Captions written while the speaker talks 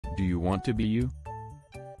Do you want to be you?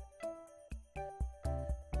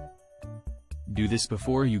 Do this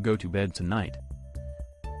before you go to bed tonight.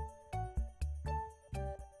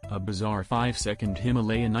 A bizarre 5-second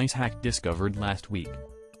Himalayan ice hack discovered last week.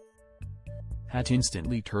 Hat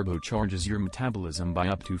instantly turbocharges your metabolism by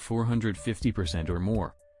up to 450% or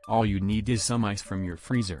more. All you need is some ice from your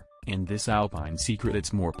freezer, and this alpine secret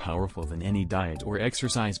it's more powerful than any diet or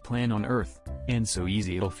exercise plan on earth, and so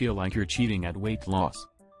easy it'll feel like you're cheating at weight loss.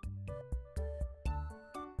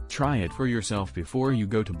 Try it for yourself before you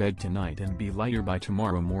go to bed tonight and be lighter by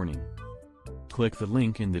tomorrow morning. Click the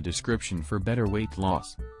link in the description for better weight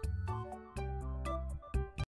loss.